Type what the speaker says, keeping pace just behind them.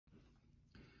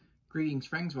Greetings,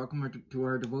 friends. Welcome to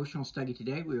our devotional study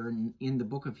today. We are in the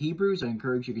book of Hebrews. I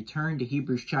encourage you to turn to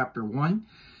Hebrews chapter 1.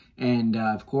 And,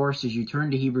 of course, as you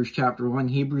turn to Hebrews chapter 1,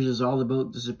 Hebrews is all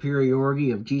about the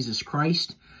superiority of Jesus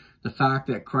Christ, the fact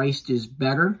that Christ is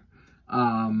better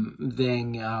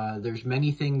there's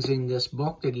many things in this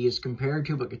book that he is compared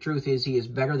to, but the truth is he is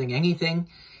better than anything.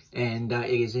 And it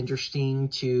is interesting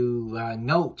to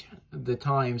note the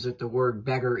times that the word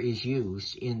better is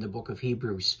used in the book of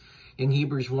Hebrews. In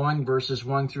Hebrews 1, verses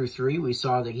 1 through 3, we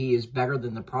saw that he is better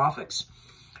than the prophets.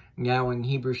 Now in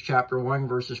Hebrews chapter 1,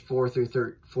 verses 4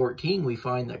 through 14, we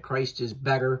find that Christ is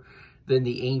better than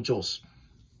the angels.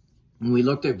 And we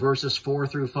looked at verses 4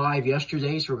 through 5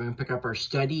 yesterday, so we're going to pick up our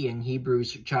study in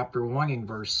Hebrews chapter 1 and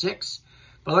verse 6.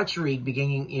 But let's read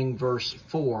beginning in verse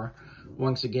 4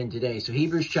 once again today. So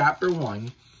Hebrews chapter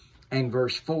 1 and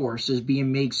verse 4 says,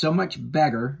 being made so much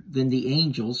better than the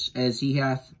angels, as he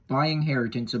hath by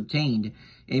inheritance obtained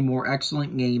a more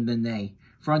excellent name than they.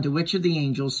 For unto which of the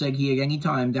angels said he at any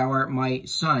time, Thou art my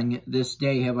son, this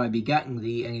day have I begotten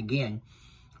thee? And again,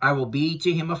 I will be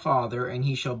to him a father, and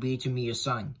he shall be to me a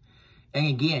son. And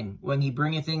again, when he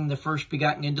bringeth in the first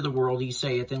begotten into the world, he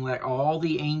saith, And let all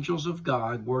the angels of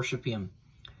God worship him.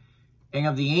 And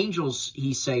of the angels,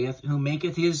 he saith, who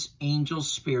maketh his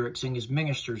angels spirits, and his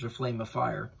ministers a flame of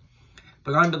fire.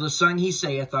 But unto the Son he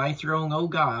saith, Thy throne, O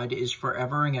God, is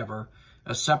forever and ever.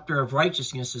 A scepter of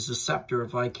righteousness is the scepter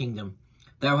of thy kingdom.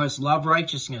 Thou hast loved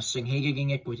righteousness and hated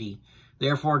iniquity.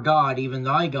 Therefore God, even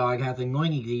thy God, hath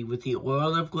anointed thee with the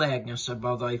oil of gladness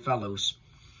above thy fellows.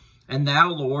 And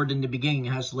thou, Lord, in the beginning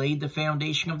hast laid the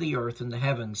foundation of the earth, and the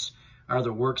heavens are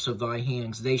the works of thy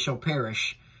hands. They shall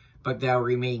perish, but thou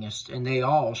remainest, and they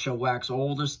all shall wax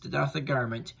old as doth a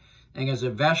garment, and as a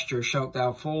vesture shalt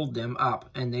thou fold them up,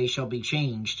 and they shall be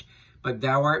changed. But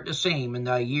thou art the same, and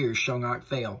thy years shall not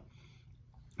fail.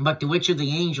 But to which of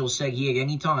the angels said he at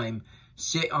any time,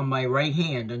 Sit on my right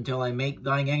hand until I make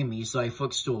thine enemies thy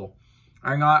footstool?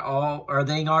 Are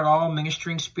they not all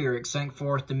ministering spirits sent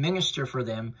forth to minister for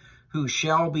them who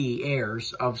shall be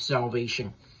heirs of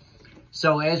salvation?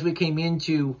 So as we came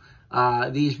into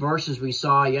these verses, we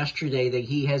saw yesterday that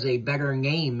he has a better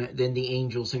name than the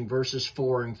angels in verses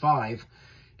 4 and 5.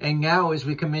 And now as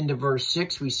we come into verse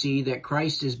 6, we see that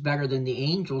Christ is better than the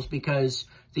angels because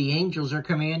the angels are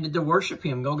commanded to worship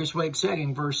him. Notice what it said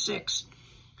in verse 6.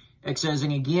 It says,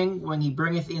 And again, when he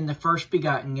bringeth in the first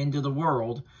begotten into the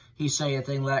world, he saith,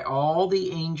 And let all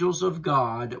the angels of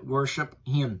God worship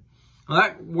him. Now,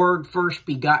 that word first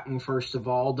begotten, first of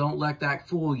all, don't let that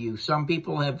fool you. Some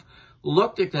people have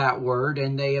looked at that word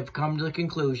and they have come to the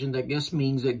conclusion that this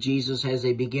means that Jesus has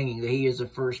a beginning, that he is the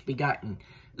first begotten.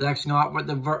 That's not what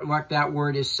that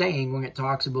word is saying when it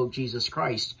talks about Jesus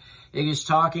Christ. It is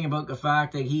talking about the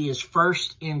fact that he is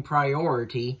first in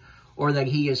priority, or that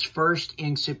he is first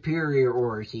in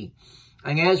superiority.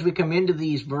 And as we come into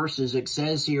these verses, it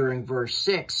says here in verse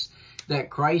 6 that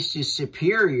Christ is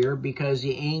superior because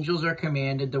the angels are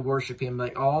commanded to worship him,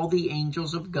 like all the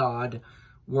angels of God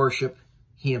worship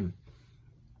him.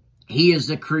 He is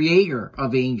the creator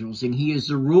of angels, and he is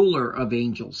the ruler of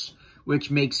angels,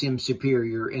 which makes him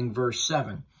superior in verse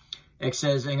 7. It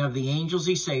says, And of the angels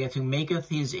he saith, Who maketh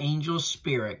his angels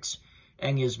spirits,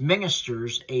 and his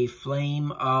ministers a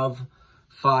flame of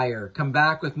fire. Come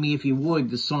back with me, if you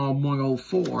would, to Psalm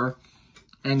 104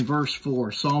 and verse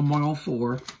 4. Psalm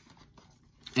 104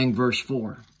 and verse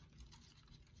 4.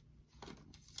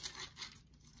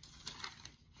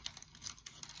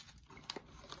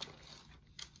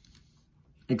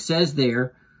 It says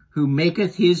there, Who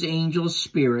maketh his angels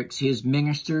spirits, his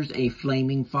ministers a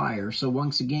flaming fire. So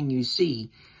once again, you see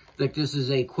that this is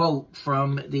a quote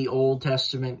from the Old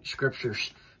Testament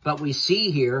scriptures. But we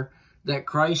see here that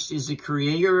Christ is the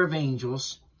creator of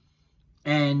angels,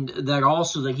 and that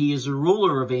also that he is the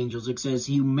ruler of angels. It says,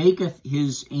 He maketh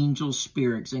his angels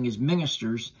spirits, and his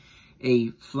ministers a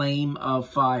flame of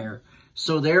fire.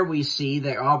 So there we see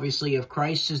that obviously if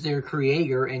Christ is their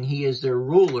creator and he is their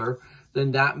ruler,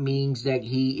 then that means that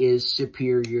he is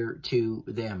superior to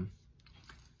them.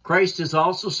 Christ is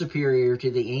also superior to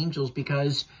the angels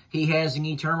because he has an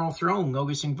eternal throne.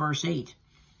 Notice in verse 8.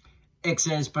 It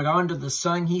says, But unto the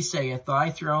Son he saith, Thy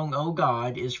throne, O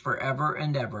God, is forever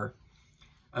and ever.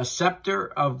 A scepter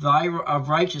of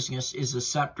righteousness is the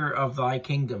scepter of thy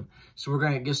kingdom. So we're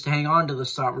going to just hang on to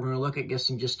this thought. We're going to look at this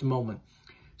in just a moment.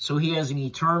 So he has an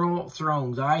eternal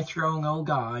throne. Thy throne, O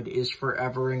God, is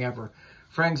forever and ever.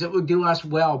 Friends, it would do us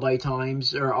well by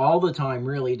times, or all the time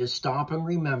really, to stop and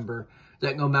remember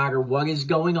that no matter what is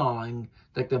going on,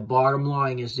 that the bottom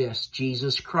line is this: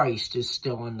 Jesus Christ is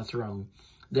still on the throne,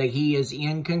 that he is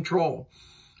in control.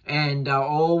 And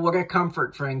oh, what a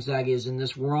comfort, friends, that is in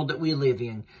this world that we live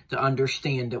in, to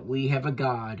understand that we have a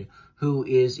God who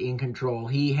is in control.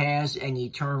 He has an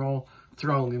eternal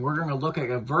throne. And we're going to look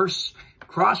at a verse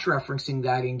cross-referencing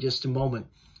that in just a moment.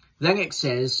 Then it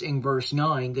says in verse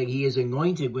 9 that he is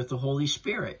anointed with the Holy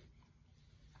Spirit.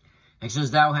 It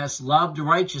says, thou hast loved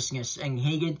righteousness and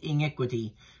hated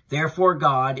iniquity. Therefore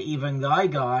God, even thy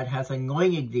God, hath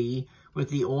anointed thee with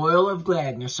the oil of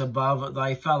gladness above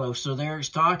thy fellows. So there it's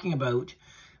talking about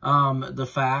the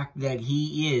fact that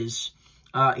he is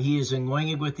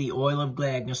anointed with the oil of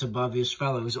gladness above his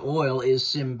fellows. Oil is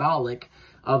symbolic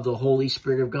of the Holy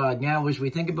Spirit of God. Now, as we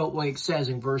think about what it says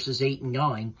in verses 8 and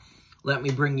 9, let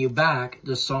me bring you back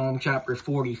to Psalm chapter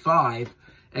 45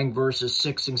 and verses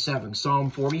 6 and 7. Psalm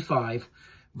 45,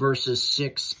 verses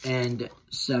 6 and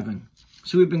 7.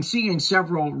 So we've been seeing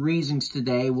several reasons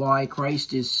today why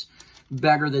Christ is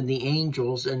better than the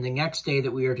angels. And the next day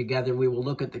that we are together, we will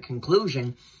look at the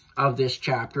conclusion of this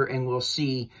chapter, and we'll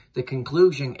see the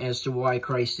conclusion as to why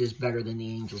Christ is better than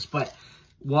the angels. But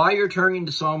while you're turning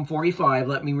to Psalm 45,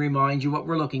 let me remind you what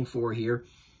we're looking for here.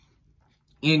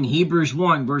 In Hebrews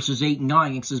 1, verses 8 and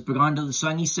 9, it says, but unto the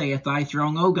Son he saith, thy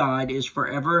throne, O God, is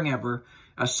forever and ever.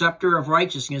 A scepter of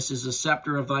righteousness is the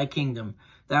scepter of thy kingdom.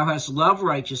 Thou hast loved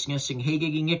righteousness and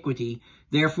hated iniquity.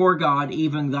 Therefore God,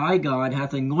 even thy God,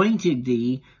 hath anointed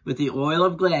thee with the oil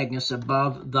of gladness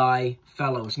above thy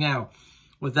fellows. Now,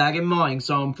 with that in mind,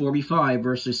 Psalm 45,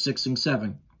 verses 6 and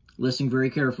 7. Listen very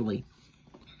carefully.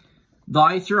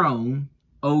 Thy throne,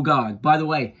 O God. By the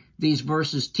way, these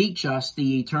verses teach us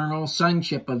the eternal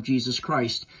sonship of Jesus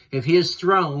Christ. If his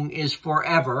throne is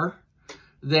forever,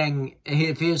 then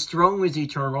if his throne is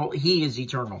eternal, he is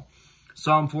eternal.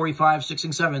 Psalm 45, 6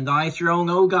 and 7. Thy throne,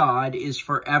 O God, is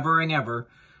forever and ever.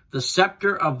 The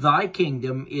scepter of thy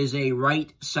kingdom is a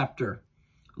right scepter.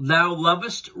 Thou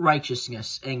lovest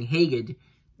righteousness and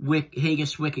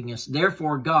hatest wickedness.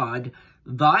 Therefore God,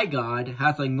 thy God,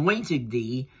 hath anointed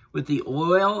thee with the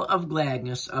oil of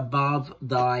gladness above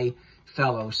thy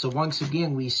fellows. So once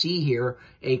again, we see here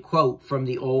a quote from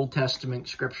the Old Testament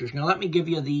scriptures. Now let me give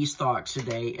you these thoughts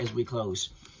today as we close.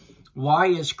 Why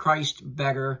is Christ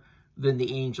better than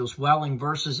the angels? Well, in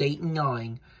verses 8 and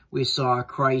 9, we saw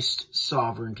Christ's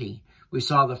sovereignty. We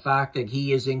saw the fact that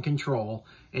he is in control,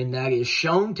 and that is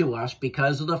shown to us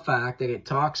because of the fact that it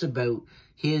talks about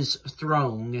his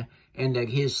throne, and that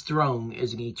his throne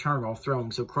is an eternal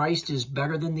throne. So Christ is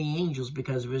better than the angels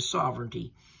because of his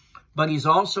sovereignty. But he's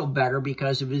also better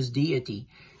because of his deity.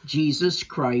 Jesus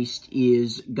Christ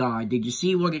is God. Did you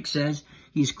see what it says?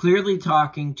 He's clearly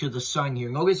talking to the Son here.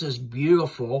 Notice this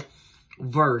beautiful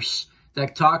verse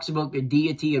that talks about the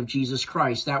deity of Jesus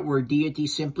Christ. That word deity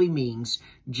simply means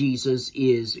Jesus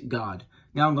is God.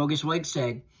 Now notice what it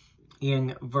said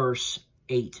in verse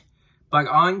 8. But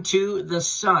unto the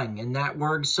Son, and that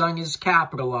word Son is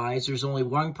capitalized. There's only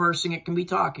one person it can be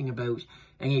talking about,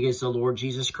 and it is the Lord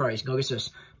Jesus Christ. Notice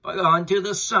this. But unto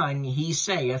the Son he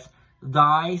saith,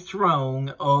 thy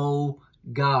throne, O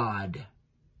God,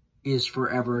 is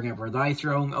forever and ever. Thy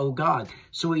throne, O God.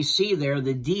 So we see there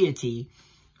the deity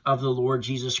of the Lord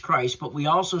Jesus Christ, but we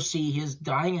also see his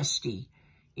dynasty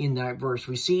in that verse.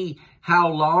 We see how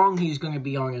long he's going to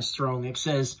be on his throne. It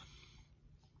says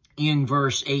in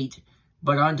verse 8,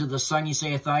 but unto the Son he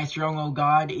saith, thy throne, O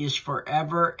God, is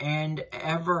forever and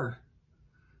ever.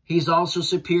 He's also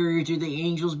superior to the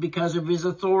angels because of his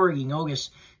authority.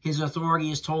 Notice, his authority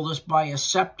is told us by a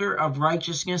scepter of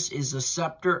righteousness is the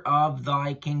scepter of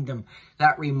thy kingdom.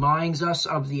 That reminds us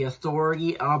of the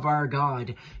authority of our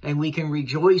God. And we can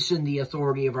rejoice in the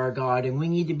authority of our God. And we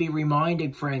need to be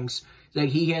reminded, friends, that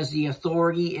he has the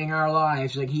authority in our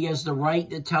lives, that he has the right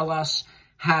to tell us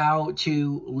how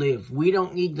to live. We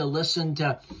don't need to listen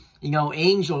to,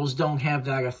 angels don't have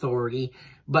that authority,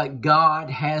 but God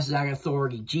has that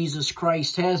authority. Jesus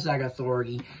Christ has that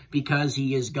authority because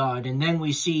he is God. And then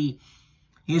we see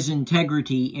his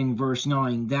integrity in verse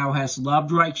 9. Thou hast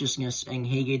loved righteousness and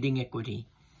hated iniquity.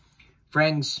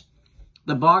 Friends,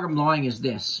 the bottom line is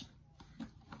this.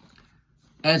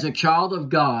 As a child of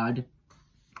God,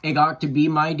 it ought to be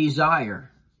my desire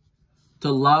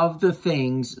to love the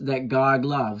things that God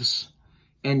loves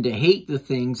and to hate the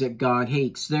things that God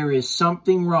hates. There is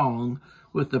something wrong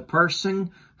with the person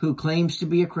who claims to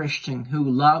be a Christian, who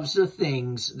loves the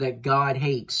things that God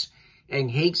hates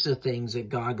and hates the things that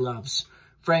God loves.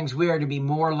 Friends, we are to be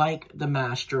more like the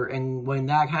Master, and when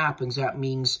that happens, that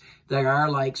means that our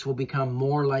likes will become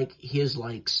more like his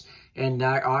likes, and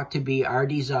that ought to be our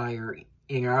desire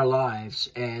in our lives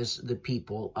as the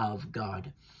people of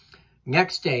God.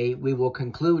 Next day, we will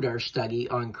conclude our study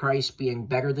on Christ being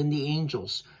better than the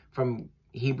angels from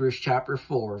Hebrews chapter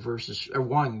 4, verses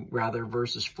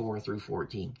 4 through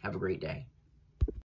 14. Have a great day.